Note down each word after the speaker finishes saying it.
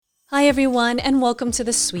Hi everyone, and welcome to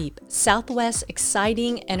The Sweep, Southwest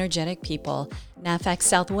exciting, energetic people. NAVFAC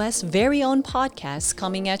Southwest's very own podcast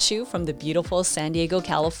coming at you from the beautiful San Diego,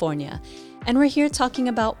 California. And we're here talking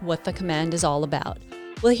about what the command is all about.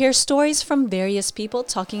 We'll hear stories from various people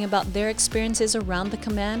talking about their experiences around the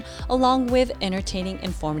command, along with entertaining,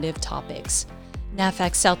 informative topics.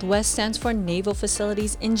 NAVFAC Southwest stands for Naval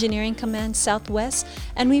Facilities Engineering Command Southwest,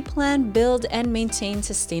 and we plan, build, and maintain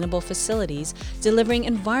sustainable facilities, delivering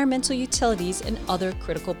environmental utilities and other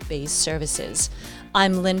critical base services.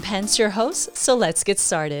 I'm Lynn Pence, your host, so let's get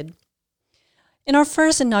started. In our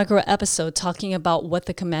first inaugural episode talking about what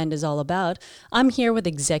the command is all about, I'm here with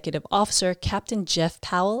Executive Officer CAPT Jeff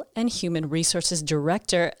Powell and Human Resources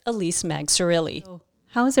Director Elise Magsarili.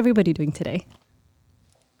 How is everybody doing today?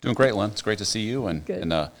 Doing great, Lynn. It's great to see you, and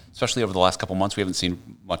especially over the last couple months, we haven't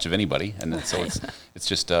seen much of anybody, and so it's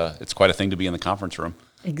just it's quite a thing to be in the conference room,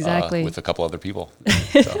 exactly, with a couple other people.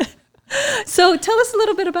 So tell us a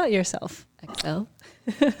little bit about yourself, XL.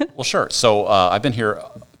 Well, sure. So I've been here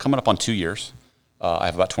coming up on 2 years. I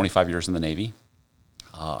have about 25 years in the Navy.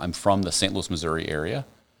 I'm from the St. Louis, Missouri area,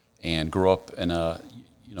 and grew up in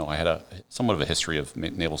I had somewhat of a history of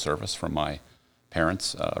naval service from my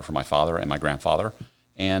parents, from my father and my grandfather.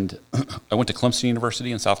 And I went to Clemson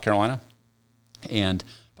University in South Carolina, and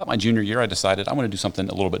about my junior year, I decided I want to do something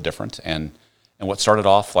a little bit different. And what started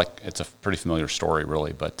off, like, it's a pretty familiar story,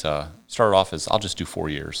 really, but started off as I'll just do 4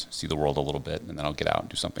 years, see the world a little bit, and then I'll get out and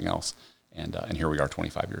do something else. And here we are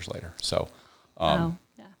 25 years later. So, wow.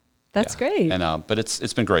 That's great. And but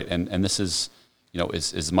it's been great. And this is,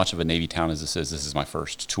 as much of a Navy town as this is my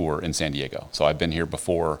first tour in San Diego. So I've been here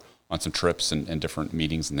before on some trips and different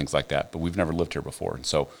meetings and things like that, but we've never lived here before, and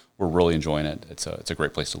so we're really enjoying it. It's a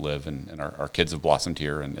great place to live, and our kids have blossomed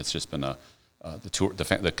here, and it's just been the tour.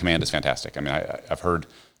 The command is fantastic. I mean, I've heard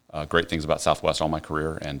great things about Southwest all my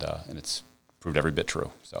career, and it's proved every bit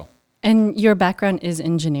true. So. And your background is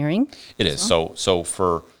engineering? It is. So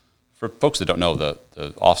for folks that don't know,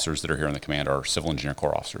 the officers that are here in the command are civil engineer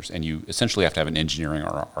corps officers, and you essentially have to have an engineering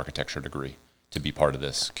or architecture degree to be part of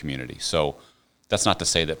this community. So. That's not to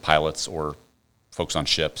say that pilots or folks on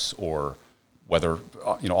ships or whether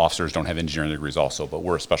officers don't have engineering degrees also, but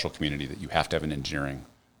we're a special community that you have to have an engineering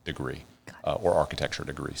degree or architecture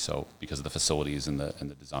degree. So because of the facilities and the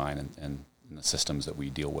design and the systems that we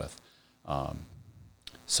deal with.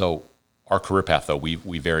 So our career path, though, we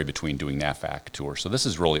vary between doing NAVFAC tours. So this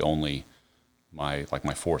is really only my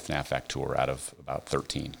fourth NAVFAC tour out of about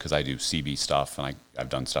 13, because I do CB stuff, and I've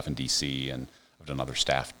done stuff in DC, and I've done other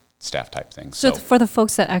staff type things. So for the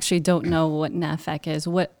folks that actually don't know what NAVFAC is,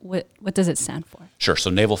 what does it stand for? Sure.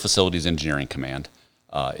 So Naval Facilities Engineering Command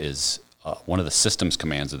is one of the systems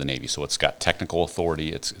commands of the Navy. So it's got technical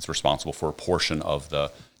authority. It's responsible for a portion of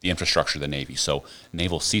the infrastructure of the Navy. So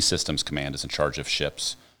Naval Sea Systems Command is in charge of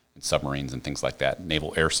ships and submarines and things like that.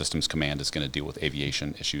 Naval Air Systems Command is going to deal with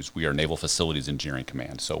aviation issues. We are Naval Facilities Engineering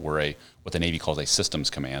Command. So we're what the Navy calls a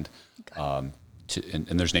systems command. Okay.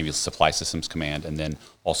 And there's Navy Supply Systems Command, and then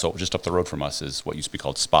also just up the road from us is what used to be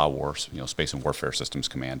called SPA Wars, Space and Warfare Systems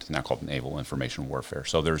Command, now called Naval Information Warfare.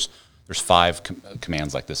 So there's 5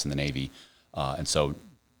 commands like this in the Navy, and so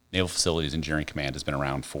Naval Facilities Engineering Command has been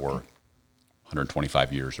around for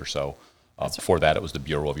 125 years or so. Before that, it was the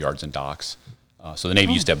Bureau of Yards and Docks. So the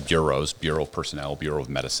Navy used to have bureaus: Bureau of Personnel, Bureau of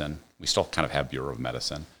Medicine. We still kind of have Bureau of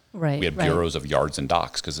Medicine. Right. We had bureaus of yards and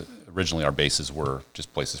docks, because originally our bases were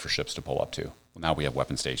just places for ships to pull up to. Well, now we have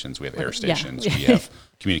weapon stations, we have air stations, we have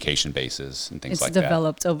communication bases and things like that. It's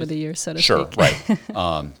developed over the years, so to speak. Sure,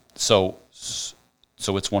 right. So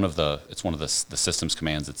it's one of the systems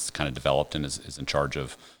commands that's kind of developed and is in charge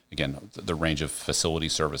of, again, the range of facility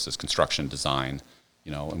services, construction, design,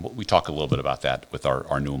 and we talk a little bit about that with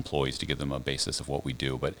our new employees to give them a basis of what we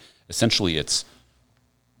do. But essentially it's,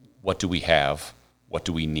 what do we have? What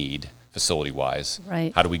do we need facility-wise?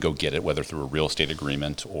 Right. How do we go get it, whether through a real estate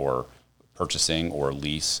agreement or purchasing or a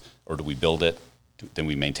lease, or do we build it, then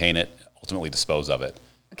we maintain it, ultimately dispose of it,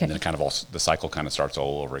 and then the cycle kind of starts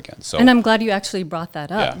all over again. So, and I'm glad you actually brought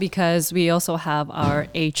that up, because we also have our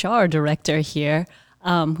HR director here,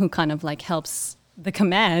 who kind of helps the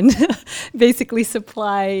command basically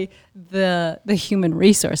supply the human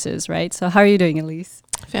resources, right? So how are you doing, Elise?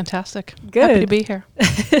 Fantastic. Good. Happy to be here.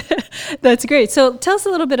 That's great. So tell us a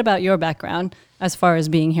little bit about your background as far as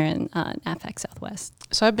being here in NAVFAC Southwest.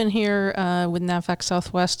 So I've been here with NAVFAC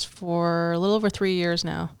Southwest for a little over 3 years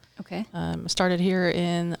now. Okay. I started here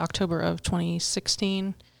in October of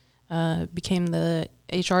 2016, became the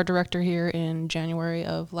HR director here in January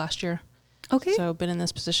of last year. Okay. So been in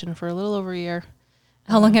this position for a little over a year.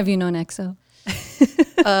 How long have you known EXO?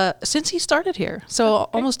 Since he started here, so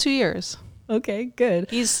almost 2 years. Okay, good.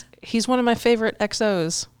 He's one of my favorite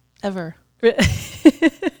XOs ever.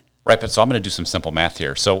 Right, but so I'm going to do some simple math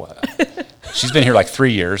here. So she's been here like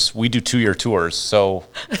 3 years. We do 2-year tours. So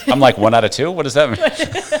I'm like 1 out of 2. What does that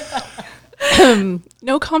mean?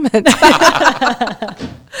 No comment.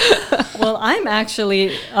 Well, I'm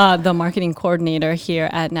actually the marketing coordinator here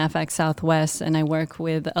at NAVFAC Southwest, and I work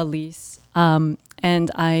with Elise. And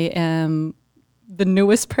I am the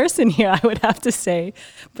newest person here, I would have to say.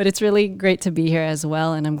 But it's really great to be here as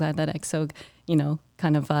well, and I'm glad that XO,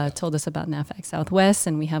 kind of told us about NAVFAC Southwest,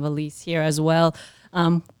 and we have Elise here as well.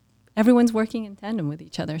 Everyone's working in tandem with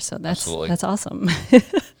each other, so that's awesome.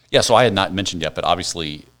 Yeah, so I had not mentioned yet, but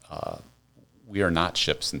obviously we are not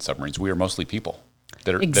ships and submarines. We are mostly people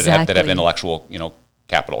that have intellectual,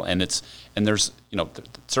 capital, and there's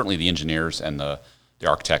certainly the engineers and the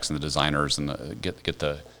architects and the designers and get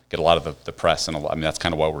a lot of the press, and that's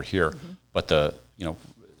kind of why we're here. Mm-hmm. But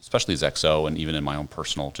especially as XO, and even in my own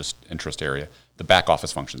personal just interest area, the back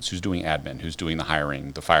office functions. Who's doing admin? Who's doing the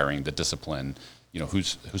hiring, the firing, the discipline?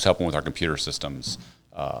 Who's helping with our computer systems?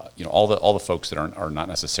 All the folks that are not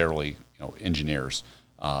necessarily engineers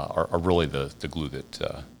are really the glue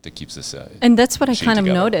that keeps this. And that's what I kind of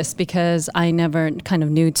together. noticed, because I never kind of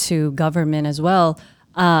knew to government as well.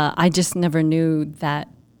 I just never knew that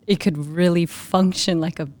it could really function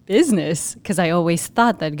like a business, because I always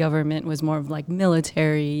thought that government was more of like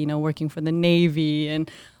military, working for the Navy and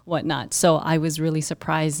whatnot. So I was really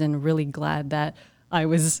surprised and really glad that I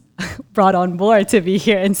was brought on board to be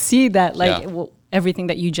here and see that everything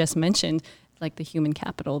that you just mentioned, like the human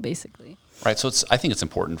capital, basically. Right. So I think it's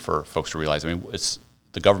important for folks to realize.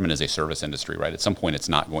 The government is a service industry, right? At some point, it's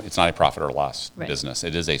not a profit or loss business.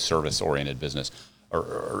 It is a service-oriented business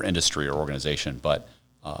or industry or organization. But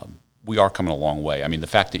we are coming a long way. The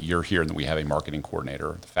fact that you're here and that we have a marketing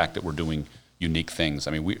coordinator, the fact that we're doing unique things.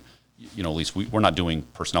 Elise, we're not doing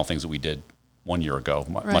personnel things that we did 1 year ago,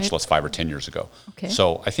 much less 5 or 10 years ago. Okay.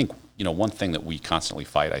 So I think one thing that we constantly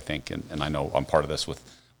fight, I think, and I know I'm part of this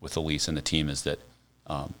with Elise and the team, is that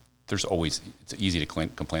it's easy to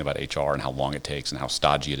complain about HR and how long it takes and how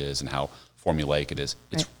stodgy it is and how formulaic it is.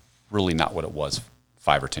 It's really not what it was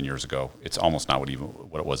 5 or 10 years ago. It's almost not what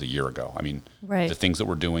it was a year ago. The things that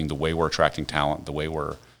we're doing, the way we're attracting talent, the way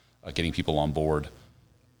we're getting people on board.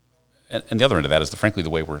 And the other end of that is, frankly, the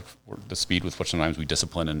way the speed with which sometimes we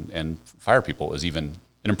discipline and fire people is even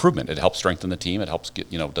an improvement. It helps strengthen the team. It helps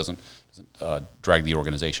doesn't drag the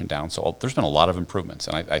organization down. So there's been a lot of improvements,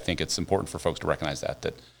 and I think it's important for folks to recognize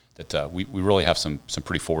that we really have some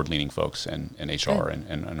pretty forward-leaning folks in HR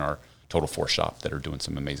and our total force shop that are doing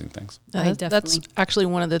some amazing things. That's actually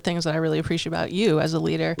one of the things that I really appreciate about you as a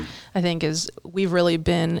leader, I think, is we've really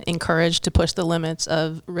been encouraged to push the limits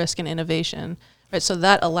of risk and innovation. Right, so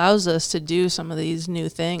that allows us to do some of these new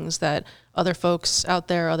things that other folks out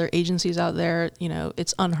there, other agencies out there,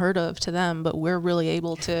 it's unheard of to them, but we're really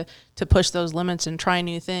able to push those limits and try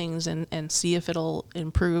new things and see if it'll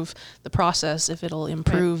improve the process, if it'll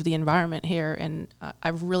improve the environment here. And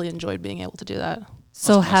I've really enjoyed being able to do that.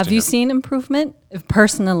 So have you seen improvement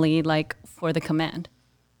personally, like for the command?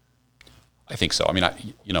 I think so.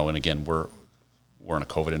 And again, we're in a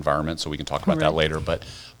COVID environment, so we can talk about that later, but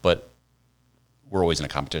we're always in a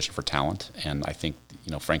competition for talent, and I think,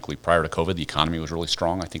 frankly, prior to COVID, the economy was really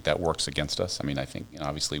strong. I think that works against us. I think,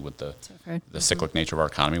 obviously, with the cyclic nature of our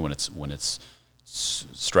economy, when it's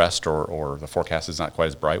stressed or the forecast is not quite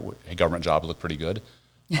as bright, government jobs look pretty good.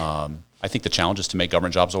 I think the challenge is to make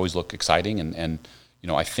government jobs always look exciting, and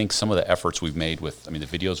I think some of the efforts we've made with, the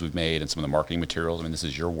videos we've made and some of the marketing materials. This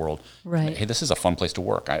is your world. Right. Hey, this is a fun place to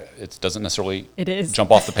work. It doesn't necessarily jump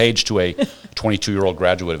off the page to a 22-year-old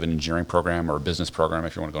graduate of an engineering program or a business program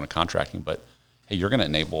if you want to go into contracting. But hey, you're going to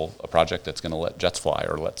enable a project that's going to let jets fly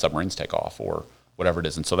or let submarines take off or whatever it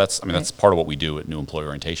is. And so that's part of what we do at New Employee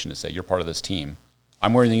Orientation, is say, you're part of this team.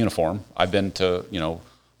 I'm wearing the uniform. I've been to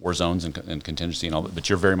war zones and contingency and all that, but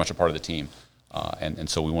you're very much a part of the team. And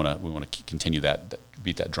so we want to continue that,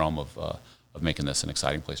 beat that drum of making this an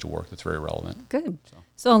exciting place to work that's very relevant. Good.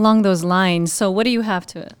 So along those lines, so what do you have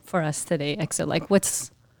for us today, XO? Like what's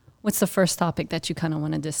the first topic that you kind of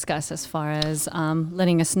want to discuss as far as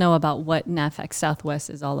letting us know about what NAVFAC Southwest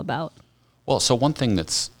is all about? Well, so one thing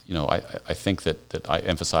that's, I think that I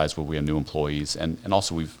emphasize when we have new employees, and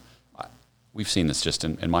also we've seen this just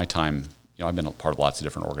in my time. I've been a part of lots of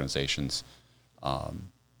different organizations.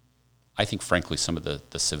 I think, frankly, some of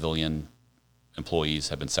the civilian employees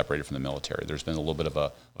have been separated from the military. There's been a little bit of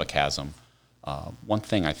a chasm. One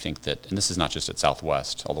thing I think that, and this is not just at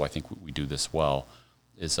Southwest, although I think we do this well,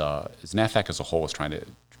 is NAVFAC as a whole is trying to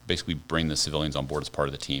basically bring the civilians on board as part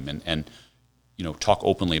of the team and talk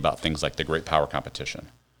openly about things like the great power competition.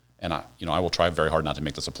 And I will try very hard not to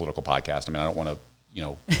make this a political podcast. I mean, I don't want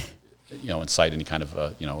to, incite any kind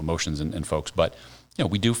of, emotions in folks, but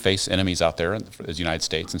we do face enemies out there as the United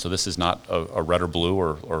States, and so this is not a red or blue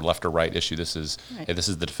or left or right issue. This is this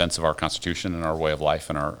is the defense of our Constitution and our way of life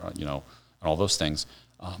and our and all those things.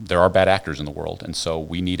 There are bad actors in the world, and so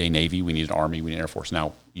we need a Navy, we need an Army, we need an Air Force.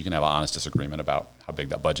 Now, you can have an honest disagreement about how big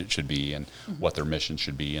that budget should be and what their mission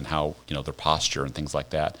should be and how their posture and things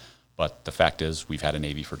like that. But the fact is, we've had a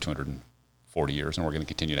Navy for 240 years, and we're going to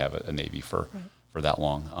continue to have a Navy for that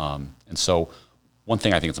long. And so, one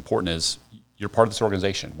thing I think is important is you're part of this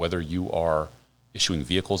organization, whether you are issuing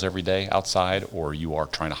vehicles every day outside or you are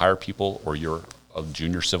trying to hire people or you're a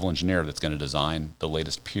junior civil engineer that's going to design the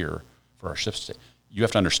latest pier for our ships today. You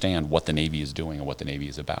have to understand what the Navy is doing and what the Navy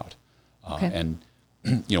is about. And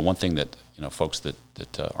one thing that folks that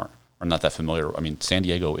are not that familiar. I mean, San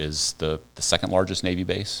Diego is the second largest Navy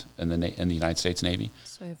base in the United States Navy.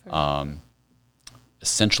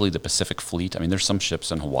 Essentially, the Pacific Fleet. I mean, there's some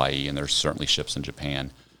ships in Hawaii and there's certainly ships in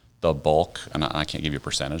Japan. The bulk, and I can't give you a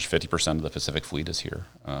percentage, 50% of the Pacific Fleet is here.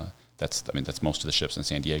 That's most of the ships in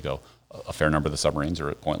San Diego. A fair number of the submarines are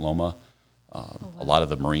at Point Loma. A lot of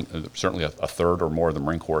the Marine, certainly a third or more of the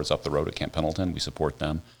Marine Corps is up the road at Camp Pendleton. We support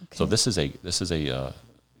them. Okay. So this is a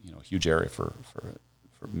huge area for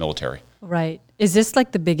military. Right. Is this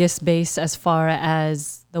like the biggest base as far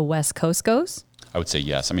as the West Coast goes? I would say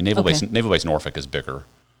yes. I mean, Naval Base Norfolk is bigger.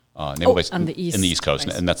 Naval Base on the east, in the East Coast,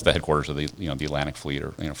 and that's the headquarters of the the Atlantic Fleet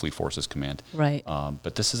or Fleet Forces Command. Right.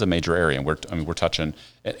 But this is a major area, and we're touching,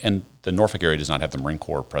 and the Norfolk area does not have the Marine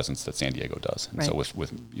Corps presence that San Diego does. And so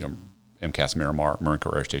with MCAS Miramar, Marine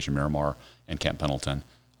Corps Air Station Miramar, and Camp Pendleton.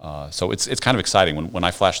 So it's kind of exciting when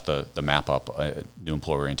I flash the map up, new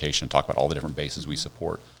employee orientation, talk about all the different bases we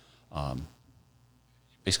support.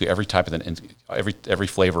 Basically, every type of every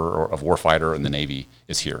flavor of warfighter in the Navy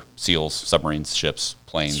is here: SEALs, submarines, ships,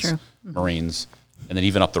 planes, Marines, and then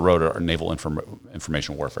even up the road are naval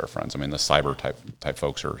information warfare friends. I mean, the cyber type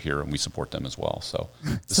folks are here, and we support them as well. So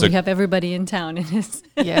we have everybody in town.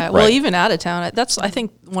 Well, even out of town. That's, I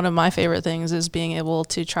think, one of my favorite things is being able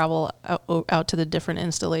to travel out to the different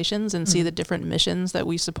installations and see the different missions that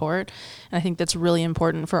we support. And I think that's really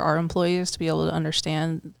important for our employees to be able to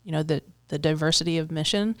understand, the diversity of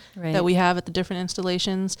mission that we have at the different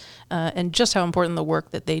installations, and just how important the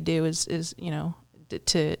work that they do is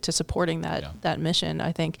to supporting that mission.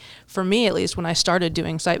 I think for me, at least, when I started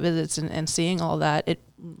doing site visits and seeing all that, it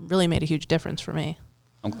really made a huge difference for me.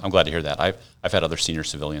 I'm glad to hear that. I've had other senior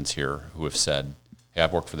civilians here who have said, "Hey,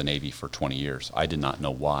 I've worked for the Navy for 20 years. I did not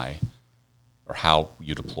know why or how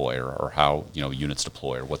you deploy or how units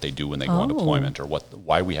deploy or what they do when they go on deployment or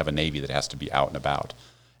why we have a Navy that has to be out and about."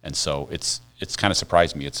 And so it's kind of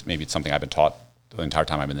surprised me. Maybe it's something I've been taught the entire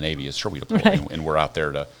time I'm in the Navy is sure we deploy and we're out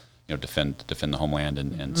there to defend the homeland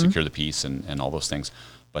and secure the peace and all those things.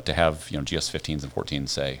 But to have GS-15s and 14s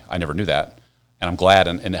say, "I never knew that," and I'm glad,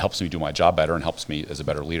 and it helps me do my job better and helps me as a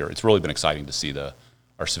better leader. It's really been exciting to see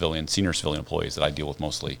our senior civilian employees that I deal with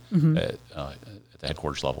mostly at the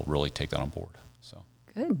headquarters level really take that on board. So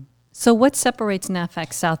good. So what separates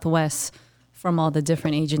NAVFAC Southwest from all the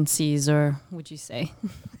different agencies, or would you say?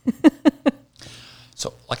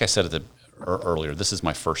 So, like I said earlier, this is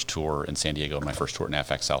my first tour in San Diego, my first tour at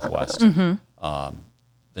NAVFAC Southwest.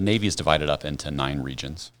 The Navy is divided up into 9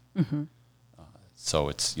 regions. So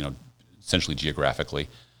it's essentially geographically,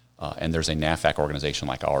 and there's a NAVFAC organization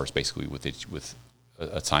like ours, basically with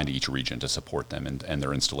assigned to each region to support them and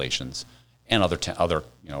their installations, and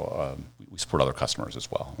we support other customers as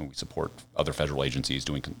well. And we support other federal agencies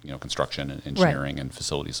doing construction and engineering and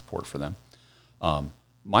facility support for them.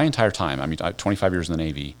 My entire time, 25 years in the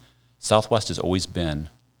Navy, Southwest has always been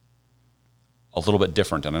a little bit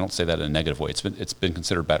different, and I don't say that in a negative way. It's been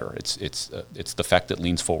considered better. It's the fact that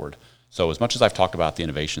leans forward. So as much as I've talked about the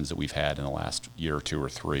innovations that we've had in the last year or 2 or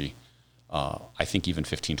 3, I think even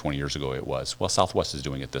 15, 20 years ago it was, Southwest is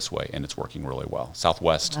doing it this way, and it's working really well.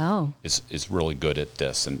 Southwest is really good at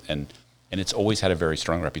this, and it's always had a very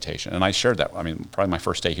strong reputation. And I shared that. Probably my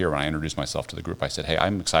first day here when I introduced myself to the group, I said, "Hey,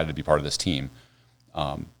 I'm excited to be part of this team."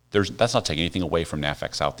 That's not taking anything away from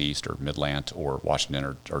NAVFAC Southeast or Midland or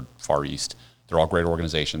Washington or Far East. They're all great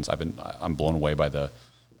organizations. I'm blown away by the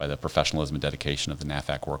professionalism and dedication of the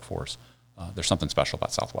NAVFAC workforce. There's something special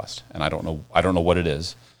about Southwest, and I don't know what it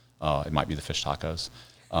is. It might be the fish tacos.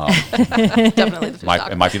 Definitely the fish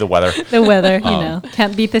tacos. It might be the weather. The weather,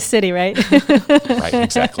 can't beat the city, right? Right,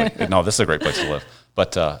 exactly. No, this is a great place to live.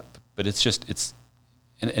 But it's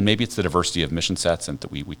maybe it's the diversity of mission sets and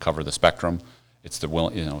that we cover the spectrum. it's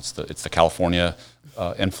the it's the California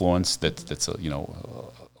influence that's a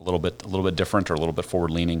little bit different or a little bit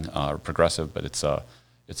forward leaning or progressive, but it's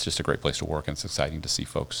just a great place to work, and it's exciting to see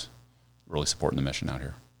folks really supporting the mission out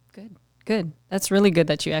here. Good. That's really good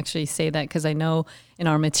that you actually say that, because I know in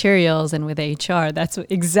our materials and with HR, that's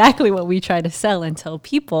exactly what we try to sell and tell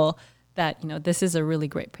people, that this is a really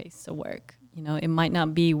great place to work. It might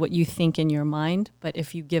not be what you think in your mind, but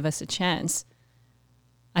if you give us a chance,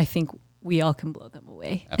 I think we all can blow them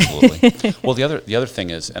away. Absolutely. Well, the other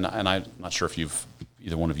thing is, and I'm not sure if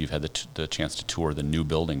either one of you have had the chance to tour the new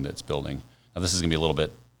building that's building. Now, this is going to be a little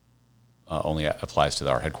bit only applies to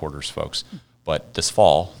our headquarters folks, but this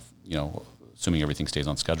fall, assuming everything stays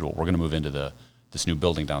on schedule, we're going to move into this new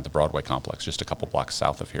building down at the Broadway complex, just a couple blocks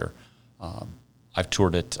south of here. I've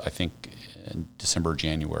toured it, I think, in December,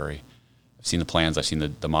 January. I've seen the plans. I've seen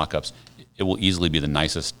the mock-ups. It will easily be the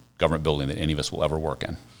nicest government building that any of us will ever work in.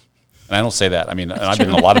 And I don't say that. I mean, I've been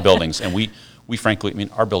in a lot of buildings, and we frankly,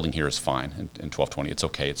 our building here is fine in 1220. It's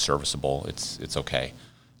okay. It's serviceable. It's okay.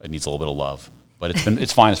 It needs a little bit of love, but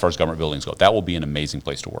it's fine as far as government buildings go. That will be an amazing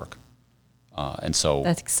place to work. And so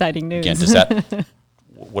that's exciting news. Again,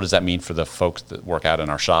 what does that mean for the folks that work out in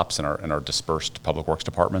our shops and our dispersed public works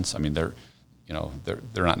departments? I mean, they're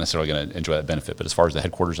not necessarily going to enjoy that benefit, but as far as the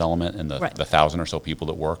headquarters element and the 1,000 or so people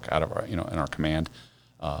that work out of our, in our command,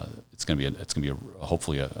 it's going to be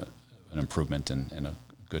hopefully an improvement and a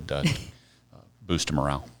good boost to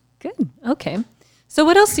morale. Good. Okay. So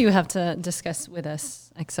what else do you have to discuss with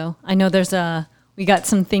us, EXO? I know we got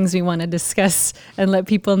some things we want to discuss and let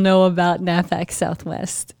people know about NAVFAC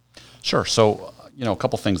Southwest. Sure. So, a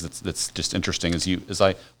couple things that's just interesting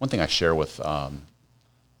one thing I share with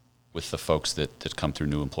the folks that come through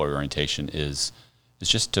new employee orientation is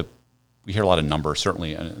just we hear a lot of numbers,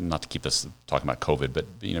 certainly, and not to keep this talking about COVID, but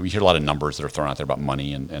we hear a lot of numbers that are thrown out there about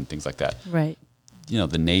money and things like that. Right.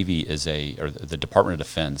 The Navy the Department of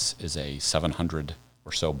Defense is a $700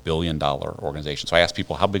 or so billion organization. So I ask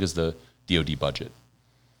people, how big is the DoD budget?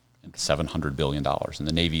 And $700 billion. And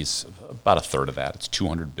the Navy's about a third of that. It's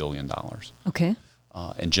 $200 billion. Okay.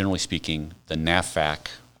 And generally speaking, the NAVFAC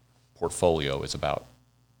portfolio is about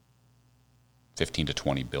 15 to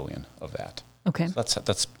 20 billion of that. Okay. So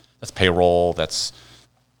that's payroll, that's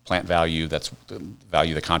plant value, that's the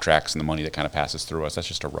value of the contracts and the money that kind of passes through us. That's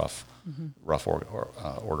just a rough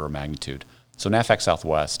order of magnitude. So NAVFAC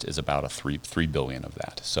Southwest is about a $3 billion of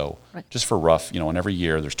that. So just for rough, and every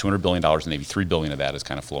year there's $200 billion in the Navy, $3 billion of that is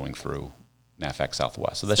kind of flowing through NAVFAC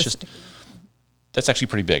Southwest. So that's actually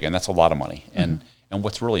pretty big, and that's a lot of money. And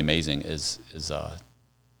what's really amazing is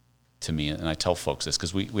to me, and I tell folks this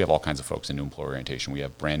because we have all kinds of folks in new employee orientation. We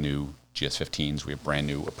have brand new GS-15s. We have brand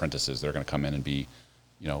new apprentices that are going to come in and be,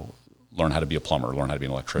 learn how to be a plumber, learn how to be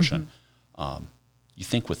an electrician. You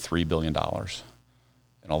think with $3 billion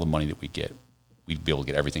and all the money that we get, we'd be able to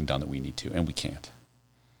get everything done that we need to, and we can't.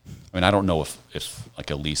 I mean, I don't know if like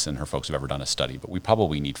Elise and her folks have ever done a study, but we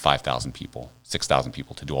probably need 5,000 people, 6,000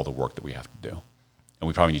 people to do all the work that we have to do. And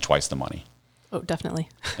we probably need twice the money. Oh, definitely.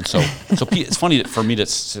 And so it's funny for me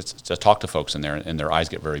to talk to folks in there, and their eyes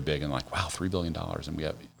get very big and like, wow, $3 billion. And we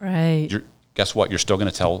have, right. Guess what? You're still going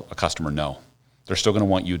to tell a customer no. They're still going to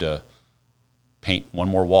want you to paint one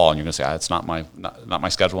more wall, and you're going to say, it's not my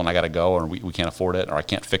schedule and I got to go, or we can't afford it, or I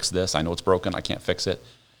can't fix this. I know it's broken. I can't fix it.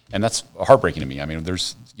 And that's heartbreaking to me. I mean,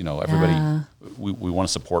 there's, everybody, we want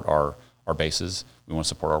to support our bases. We want to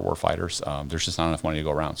support our war fighters. There's just not enough money to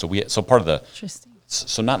go around. So part of the,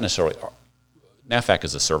 so not necessarily, NAVFAC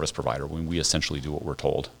is a service provider. We essentially do what we're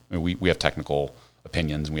told. I mean, we have technical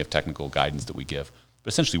opinions and we have technical guidance that we give,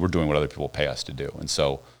 but essentially we're doing what other people pay us to do. And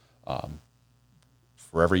so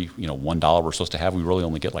for every $1 we're supposed to have, we really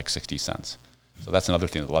only get like 60 cents. So that's another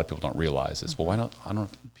thing that a lot of people don't realize is, well, I don't know,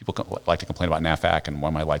 people like to complain about NAVFAC and why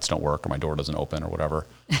my lights don't work or my door doesn't open or whatever.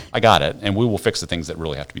 I got it, and we will fix the things that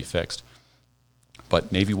really have to be fixed.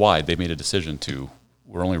 But Navy-wide, they've made a decision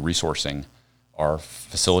we're only resourcing our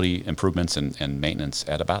facility improvements and maintenance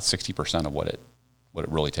at about 60% of what it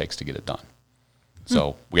really takes to get it done.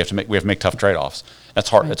 So we have to make tough trade-offs. That's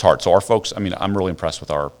hard. Right. It's hard. So our folks, I mean, I'm really impressed with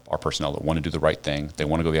our personnel that want to do the right thing. They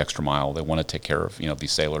want to go the extra mile. They want to take care of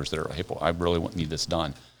these sailors that are, hey, I really need this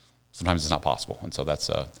done. Sometimes it's not possible, and so it's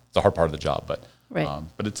a hard part of the job. But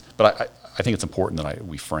I think it's important that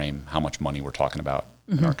we frame how much money we're talking about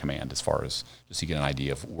in our command, as far as just to get an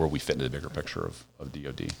idea of where we fit into the bigger picture of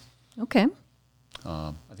DoD. Okay.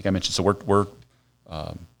 I think I mentioned, so we're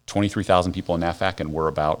 23,000 people in NAVFAC, and we're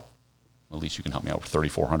about, at least you can help me out, with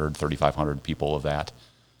 3,400, 3,500 people of that.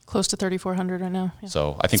 Close to 3,400 right now. Yeah.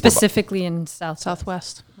 So I think specifically in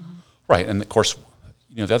Southwest. Right, and of course,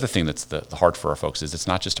 the other thing that's the hard for our folks is it's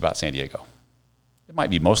not just about San Diego. it might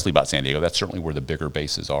be mostly about San Diego. That's certainly where the bigger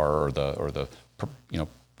bases are, or the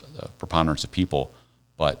preponderance of people.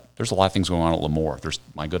 But there's a lot of things going on at Lemoore. There's,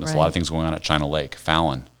 my goodness, a lot of things going on at China Lake,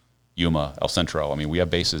 Fallon, Yuma, El Centro. I mean, we have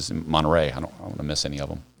bases in Monterey. I don't want to miss any of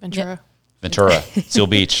them. Ventura, Seal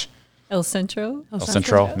Beach. El Centro.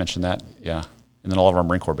 Mentioned that, yeah. And then all of our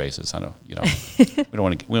Marine Corps bases. I know, we don't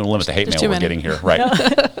want to limit the hate mail we're getting here, right?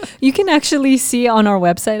 You can actually see on our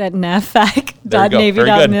website at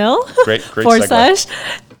navfac.navy.mil great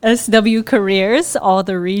 /SW careers, all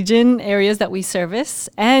the region areas that we service,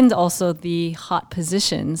 and also the hot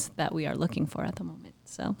positions that we are looking for at the moment.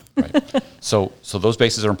 So, right. So those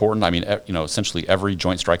bases are important. I mean, essentially every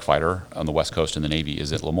Joint Strike Fighter on the West Coast in the Navy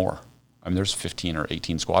is at Lemoore. I mean, there's 15 or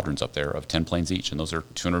 18 squadrons up there of 10 planes each, and those are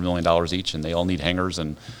 $200 million each, and they all need hangars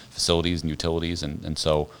and facilities and utilities, and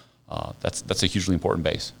so that's a hugely important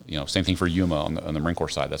base. Same thing for Yuma on the Marine Corps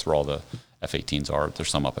side. That's where all the F-18s are. There's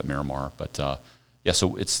some up at Miramar, but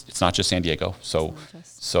so it's not just San Diego. So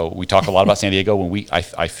we talk a lot about San Diego when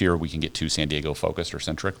I fear we can get too San Diego focused or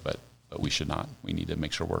centric, but we should not. We need to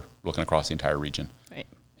make sure we're looking across the entire region, right?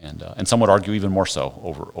 And some would argue even more so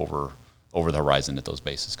over the horizon at those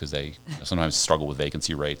bases, because they sometimes struggle with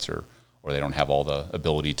vacancy rates, or they don't have all the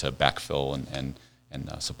ability to backfill and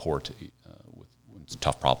support when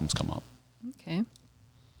tough problems come up. Okay.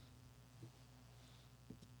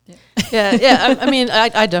 Yeah. I mean,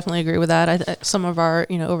 I definitely agree with that. Some of our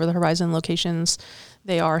over the horizon locations,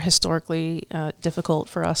 they are historically difficult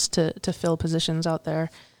for us to fill positions out there.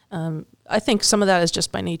 I think some of that is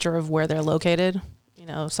just by nature of where they're located.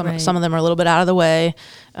 Some of them are a little bit out of the way.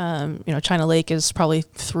 China Lake is probably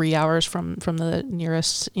 3 hours from the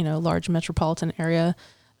nearest large metropolitan area.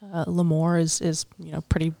 Lemoore is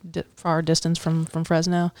pretty far distance from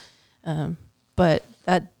Fresno. But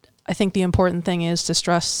that, I think the important thing is to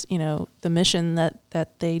stress the mission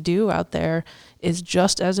that they do out there is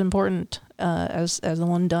just as important as the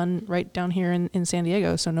one done right down here in San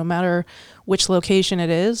Diego. So no matter which location it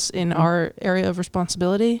is in our area of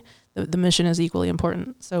responsibility, the mission is equally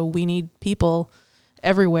important. So we need people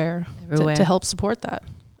everywhere. To help support that.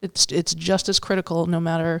 It's just as critical no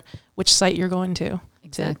matter which site you're going to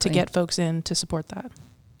get folks in to support that.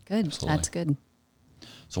 Good. Absolutely. That's good.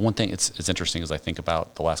 So one thing it's interesting as I think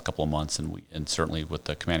about the last couple of months, and certainly with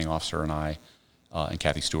the commanding officer and I, and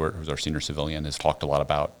Kathy Stewart, who's our senior civilian, has talked a lot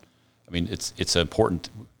about. I mean, it's important.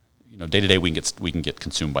 Day to day we can get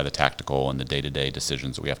consumed by the tactical and the day to day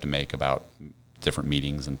decisions that we have to make about different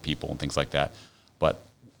meetings and people and things like that. But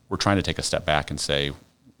we're trying to take a step back and say,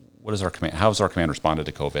 what is our command? How has our command responded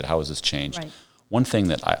to COVID? How has this changed? Right. One thing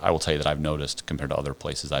that I will tell you that I've noticed compared to other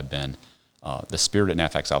places I've been, the spirit at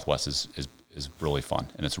NAVFAC Southwest is really fun,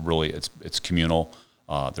 and it's communal.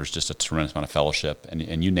 There's just a tremendous amount of fellowship,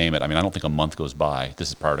 and you name it. I mean, I don't think a month goes by. This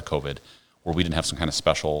is prior to COVID, where we didn't have some kind of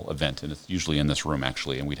special event, and it's usually in this room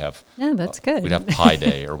actually, and we'd have that's good. We'd have Pie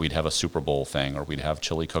Day, or we'd have a Super Bowl thing, or we'd have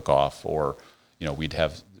chili cook-off, or we'd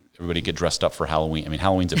have everybody get dressed up for Halloween. I mean,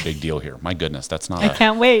 Halloween's a big deal here. My goodness, that's not. I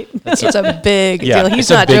can't wait. It's a big deal. He's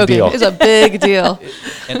not joking. Deal. It's a big deal.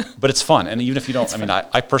 But it's fun, and even if you don't,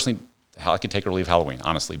 I personally, I could take or leave Halloween,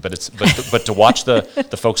 honestly. But but to watch the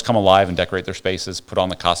folks come alive and decorate their spaces, put on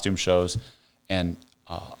the costume shows, and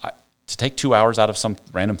to take 2 hours out of some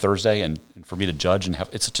random Thursday and for me to judge and have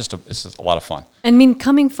it's just a lot of fun. I mean,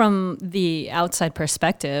 coming from the outside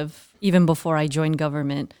perspective, even before I joined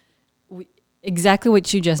government, exactly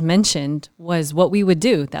what you just mentioned was what we would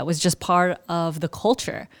do. That was just part of the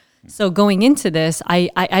culture. So going into this, I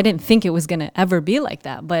didn't think it was going to ever be like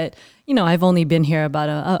that. But, I've only been here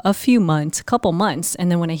about a few months, a couple months.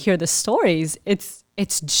 And then when I hear the stories,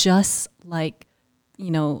 it's just like,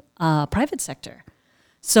 private sector.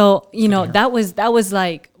 So, that was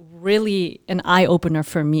like really an eye opener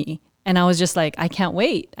for me. And I was just like, I can't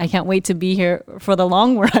wait. I can't wait to be here for the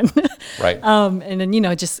long run. Right. And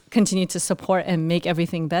then, just continue to support and make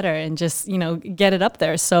everything better and just, get it up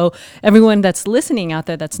there. So everyone that's listening out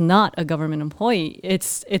there that's not a government employee,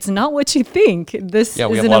 it's not what you think. This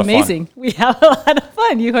isn't amazing. We have a lot of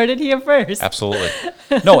fun. You heard it here first. Absolutely.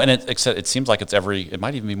 No, and it seems like it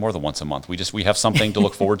might even be more than once a month. We have something to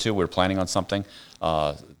look forward to. We're planning on something.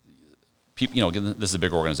 People, this is a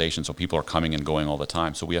big organization, so people are coming and going all the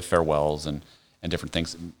time. So we have farewells and different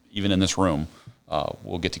things. Even in this room,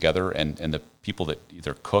 we'll get together, and the people that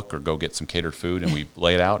either cook or go get some catered food, and we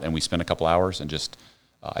lay it out, and we spend a couple hours, and just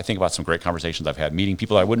I think about some great conversations I've had, meeting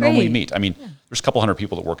people that I wouldn't normally meet. I mean, there's a couple hundred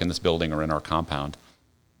people that work in this building or in our compound.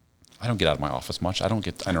 I don't get out of my office much. I don't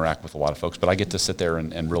get to interact with a lot of folks, but I get to sit there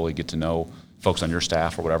and really get to know folks on your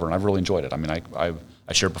staff or whatever, and I've really enjoyed it. I mean,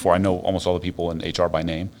 I shared before, I know almost all the people in HR by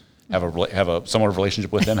name. have a somewhat of a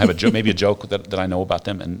relationship with them, have maybe a joke that I know about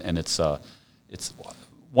them, and it's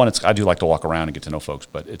I do like to walk around and get to know folks,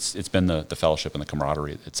 but it's been the fellowship and the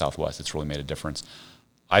camaraderie at Southwest. It's really made a difference.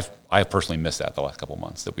 I personally missed that the last couple of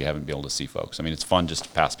months, that we haven't been able to see folks. I mean, it's fun just to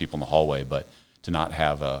pass people in the hallway, but to not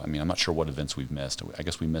have I'm not sure what events we've missed. I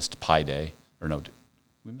guess we missed Pi Day, or no,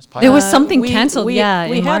 we missed Pi Day. There was something canceled, we in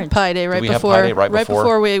had March. Pi Day right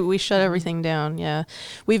before we shut everything down. Yeah,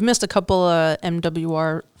 we've missed a couple of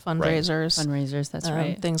MWR fundraisers, That's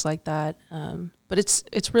right. things like that. But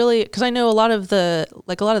it's really, because I know a lot of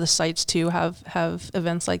the sites too have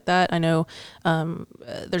events like that. I know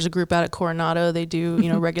there's a group out at Coronado. They do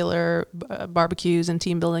regular barbecues and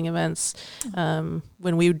team building events.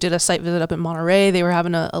 When we did a site visit up in Monterey, they were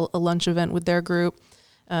having a lunch event with their group.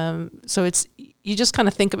 So you just kind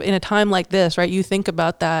of think of, in a time like this, right? You think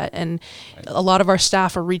about that, and a lot of our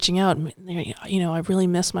staff are reaching out. And, I really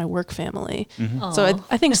miss my work family. Mm-hmm. So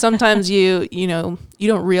I think sometimes you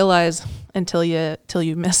don't realize until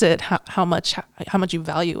you miss it how much you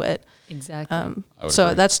value it. Exactly. So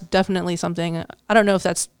agree. that's definitely something. I don't know if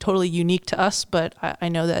that's totally unique to us, but I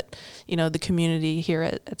know that the community here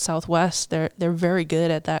at Southwest, they're very good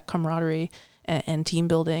at that camaraderie and team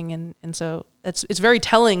building, and so it's very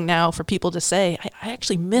telling now for people to say, I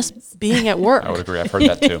actually miss being at work. I would agree. I've heard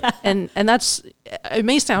that too. And that's, it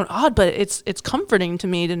may sound odd, but it's comforting to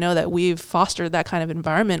me to know that we've fostered that kind of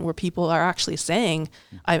environment where people are actually saying,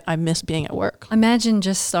 I miss being at work. Imagine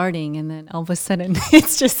just starting and then all of a sudden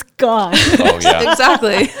it's just gone. Oh yeah,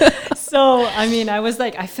 Exactly. So,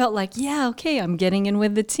 I felt like, yeah, okay, I'm getting in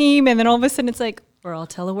with the team. And then all of a sudden it's like, we're all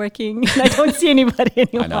teleworking and I don't see anybody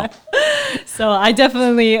anymore. I know. So I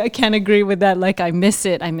definitely can agree with that. Like, I miss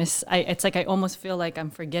it. It's like I almost feel like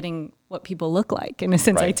I'm forgetting what people look like, in a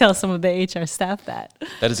sense. I Right. tell some of the HR staff that.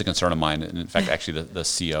 That is a concern of mine. And in fact, actually, the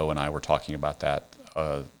CO and I were talking about that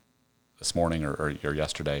this morning or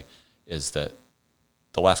yesterday, is that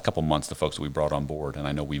the last couple of months, the folks that we brought on board, and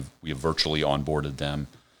I know we have virtually onboarded them.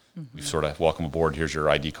 Mm-hmm. We've sort of welcome aboard. Here's your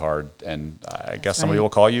ID card, and I guess somebody will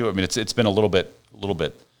call you. I mean, it's been a little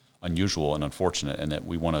bit unusual and unfortunate, and that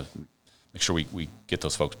we want to make sure we get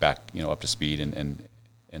those folks back, up to speed and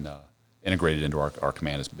integrated into our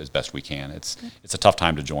command as best we can. It's a tough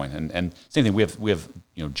time to join, and same thing. We have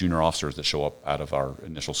junior officers that show up out of our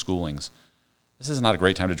initial schoolings. This is not a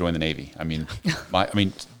great time to join the Navy. I mean,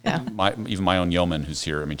 even my own yeoman who's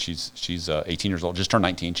here. I mean, she's 18 years old, just turned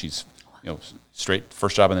 19. She's straight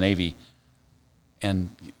first job in the Navy,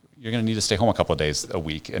 and you're going to need to stay home a couple of days a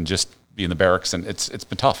week and just be in the barracks. And it's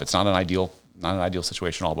been tough. It's not an ideal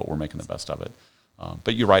situation at all, but we're making the best of it.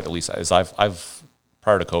 But you're right, Elise. As I've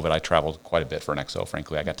prior to COVID, I traveled quite a bit for an XO.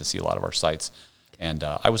 Frankly, I got to see a lot of our sites, and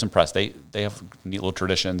I was impressed. They have neat little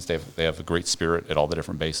traditions. They have a great spirit at all the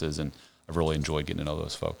different bases, and I've really enjoyed getting to know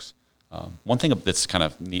those folks. One thing that's kind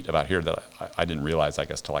of neat about here that I didn't realize, I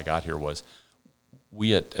guess, till I got here was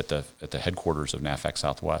we at the headquarters of NAVFAC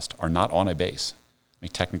Southwest are not on a base. I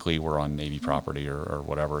mean, technically we're on Navy property or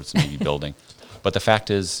whatever, it's a Navy building. But the fact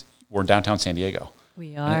is we're in downtown San Diego.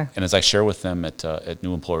 We are. And as I share with them at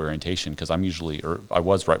new employee orientation, because I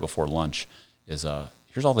was right before lunch, is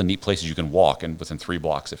here's all the neat places you can walk and within 3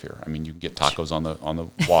 blocks of here. I mean, you can get tacos on the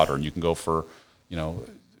water, and you can go for,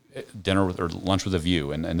 dinner or lunch with a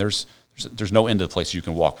view, and there's no end to the places you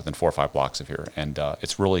can walk within 4 or 5 blocks of here, and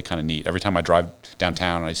it's really kind of neat. Every time I drive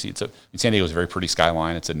downtown and I see San Diego is a very pretty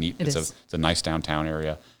skyline. It's a nice downtown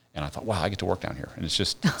area, and I thought, wow, I get to work down here, and it's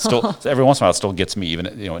just still every once in a while it still gets me, even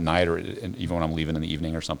at night or even when I'm leaving in the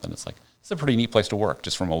evening or something. It's like it's a pretty neat place to work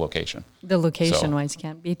just from a location. The location wise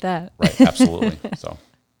can't beat that. Right, absolutely. So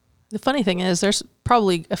The funny thing is, there's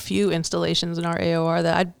probably a few installations in our AOR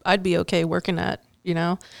that I'd be okay working at.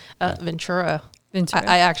 Ventura.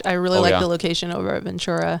 I really like the location over at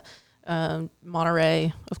Ventura.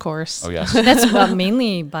 Monterey, of course. Oh yes. That's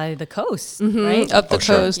mainly by the coast, right? Up the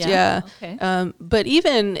coast, Sure. yeah. Okay. But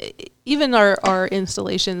even our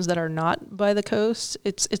installations that are not by the coast,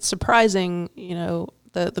 it's surprising,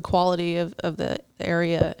 the quality of the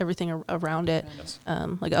area, everything around it. Yes.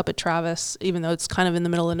 Like up at Travis, even though it's kind of in the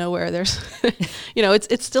middle of nowhere, there's,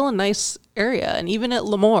 it's still a nice area. And even at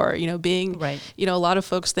Lemoore, being, right. A lot of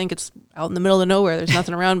folks think it's out in the middle of nowhere. There's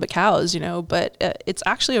nothing around but cows, but it's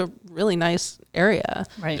actually a really nice area.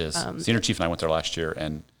 Right. It is. Senior Chief and I went there last year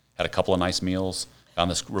and had a couple of nice meals.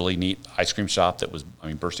 Found this really neat ice cream shop that was,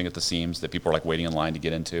 bursting at the seams, that people were like waiting in line to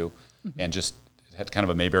get into, and just had kind of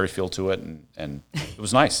a Mayberry feel to it, and it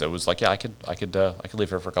was nice. It was like, yeah, I could live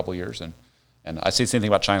here for a couple of years, and I say the same thing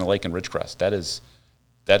about China Lake and Ridgecrest. That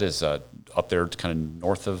is up there, kind of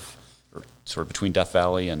north of, or sort of between Death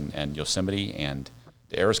Valley and Yosemite, and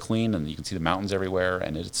the air is clean, and you can see the mountains everywhere,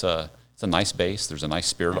 and it's a nice base. There's a nice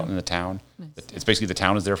spirit in the town. Nice. It's basically the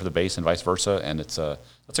town is there for the base and vice versa, and that's a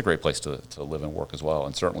great place to live and work as well,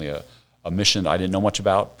 and certainly a mission I didn't know much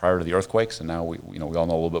about prior to the earthquakes, and now we all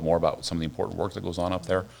know a little bit more about some of the important work that goes on up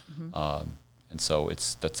there. And so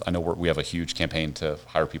I know we have a huge campaign to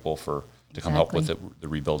hire people to come help with the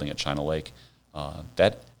rebuilding at China Lake.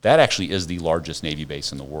 That actually is the largest Navy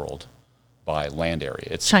base in the world by land area.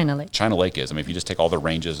 It's China Lake. China Lake is. I mean, if you just take all the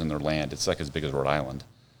ranges and their land, it's like as big as Rhode Island.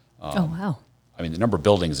 Oh, wow. I mean, the number of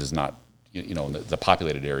buildings is not, the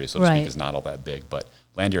populated area, so to speak, is not all that big. But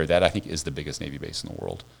land area, that I think is the biggest Navy base in the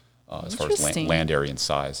world as far as land area and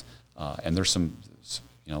size. And there's some,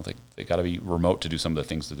 they got to be remote to do some of the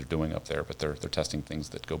things that they're doing up there, but they're testing things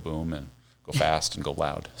that go boom and go fast and go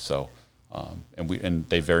loud. So, and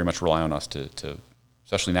they very much rely on us to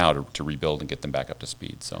especially now to rebuild and get them back up to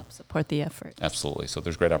speed. So support the effort. Absolutely. So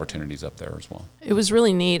there's great opportunities up there as well. It was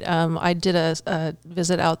really neat. I did a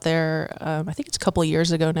visit out there. I think it's a couple of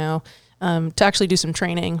years ago now, to actually do some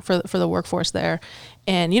training for the workforce there.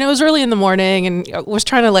 And, it was early in the morning, and I was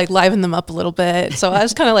trying to liven them up a little bit. So I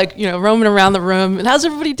was kind of roaming around the room, and how's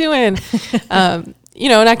everybody doing? And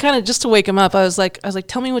I kind of, just to wake them up, I was like,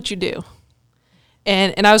 tell me what you do.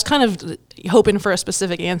 And I was kind of hoping for a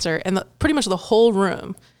specific answer, and pretty much the whole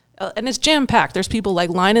room, and it's jam packed. There's people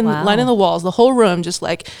lining the walls. The whole room just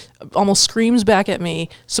almost screams back at me,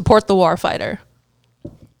 support the warfighter. I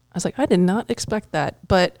was like, I did not expect that,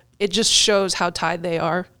 but it just shows how tied they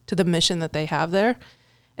are to the mission that they have there.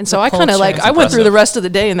 And so I kind of I went through the rest of the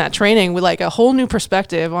day in that training with a whole new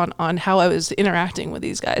perspective on how I was interacting with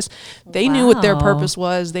these guys. They knew what their purpose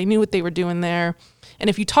was. They knew what they were doing there. And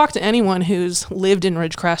if you talk to anyone who's lived in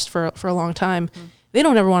Ridgecrest for a long time, they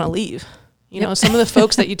don't ever want to leave. Some of the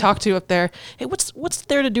folks that you talk to up there, hey, what's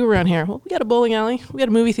there to do around here? Well, we got a bowling alley, we got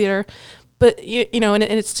a movie theater, but and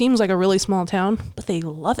it seems like a really small town, but they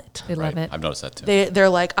love it. They love it. I've noticed that too. They're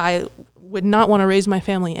like, I would not want to raise my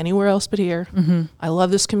family anywhere else but here. Mm-hmm. I love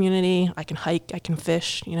this community. I can hike, I can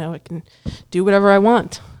fish, I can do whatever I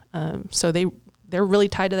want. So they're really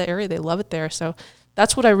tied to the area. They love it there. So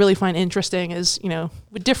that's what I really find interesting is,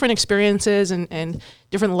 with different experiences and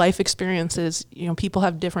different life experiences, people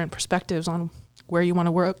have different perspectives on where you want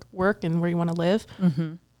to work and where you want to live.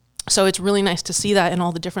 Mm-hmm. So it's really nice to see that in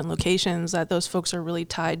all the different locations that those folks are really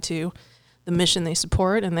tied to the mission they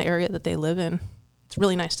support and the area that they live in. It's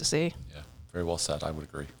really nice to see. Yeah, very well said. I would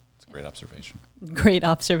agree. It's a great observation. Great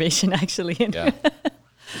observation, actually. Yeah.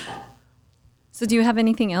 So do you have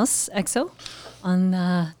anything else, EXO,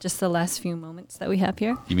 on just the last few moments that we have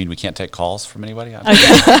here? You mean we can't take calls from anybody? I'm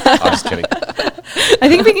just kidding. I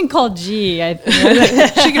think we can call G.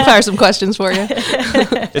 She can fire some questions for you.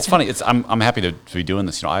 It's funny. I'm happy to be doing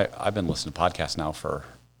this. I've been listening to podcasts now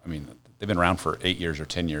they've been around for 8 years or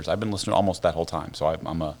 10 years. I've been listening almost that whole time. So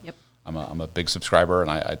I'm a big subscriber,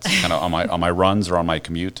 and it's kind of on my runs or on my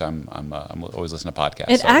commute. I'm always listening to podcasts.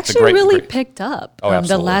 It actually really picked up. Oh,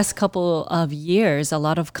 the last couple of years, a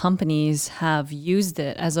lot of companies have used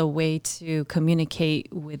it as a way to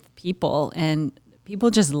communicate with people, and people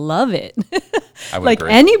just love it. I would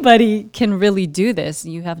agree. Anybody can really do this.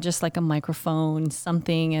 You have just a microphone,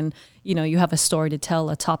 something, and you have a story to tell,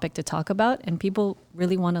 a topic to talk about, and people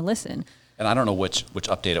really want to listen. And I don't know which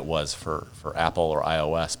update it was for Apple or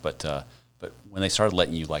iOS, but when they started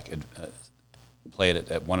letting you play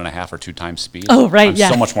it at 1.5 or 2 times speed, I'm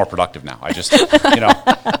so much more productive now. I just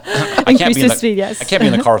I can't be in the speed, yes. I can't be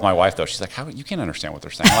in the car with my wife though. She's like, "How you can't understand what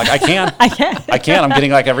they're saying?" I'm like, I can. I can. I'm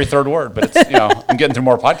getting every third word, but it's I'm getting through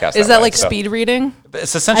more podcasts. Is that speed reading?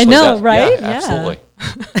 It's essentially I know, that. right? Yeah, absolutely.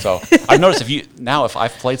 So I've noticed if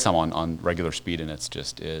I've played someone on regular speed and it's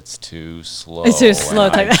too slow. It's too slow.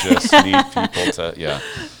 I just need people to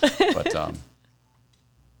But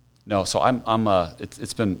no. So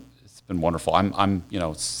it's been wonderful. I'm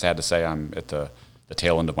it's sad to say I'm at the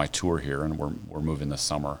tail end of my tour here, and we're moving this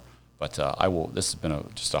summer. But this has been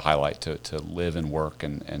just a highlight to live and work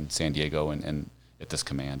in San Diego and at this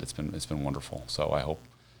command. It's been wonderful. So I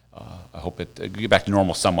hope it get back to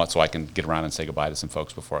normal somewhat, so I can get around and say goodbye to some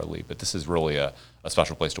folks before I leave. But this is really a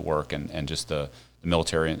special place to work, and just the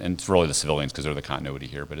military, and it's really the civilians because they're the continuity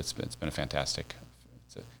here. But it's been a fantastic.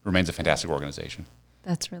 It remains a fantastic organization.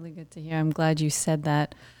 That's really good to hear. I'm glad you said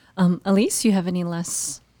that. Elise, you have any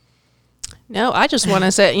less? No, I just want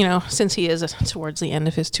to say, since he is towards the end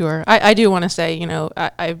of his tour, I do want to say,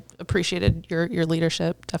 I appreciated your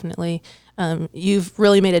leadership, definitely. You've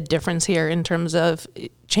really made a difference here in terms of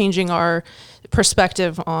changing our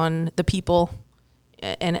perspective on the people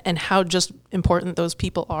and how just important those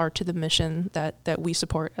people are to the mission that we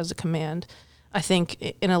support as a command. I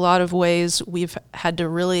think in a lot of ways we've had to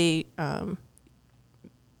really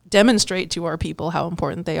demonstrate to our people how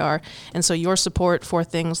important they are. And so your support for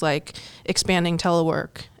things like expanding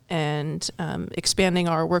telework and expanding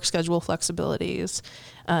our work schedule flexibilities,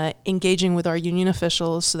 engaging with our union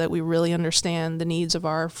officials so that we really understand the needs of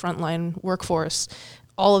our frontline workforce,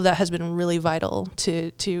 all of that has been really vital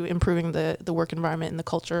to improving the work environment and the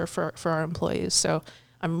culture for our employees. So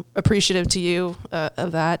I'm appreciative to you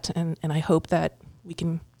of that, and I hope that we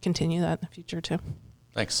can continue that in the future too.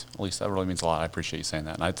 Thanks, Elise. That really means a lot. I appreciate you saying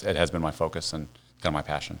that. And it has been my focus and kind of my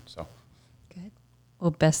passion. So, good.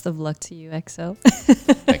 Well, best of luck to you, XO.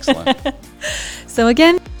 Excellent. So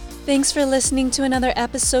again, thanks for listening to another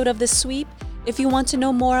episode of The Sweep. If you want to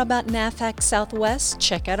know more about NAVFAC Southwest,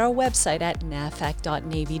 check out our website at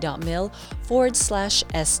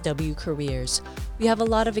navfac.navy.mil/SW Careers. We have a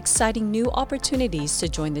lot of exciting new opportunities to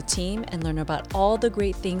join the team and learn about all the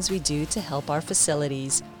great things we do to help our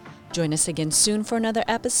facilities. Join us again soon for another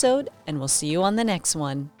episode, and we'll see you on the next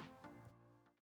one.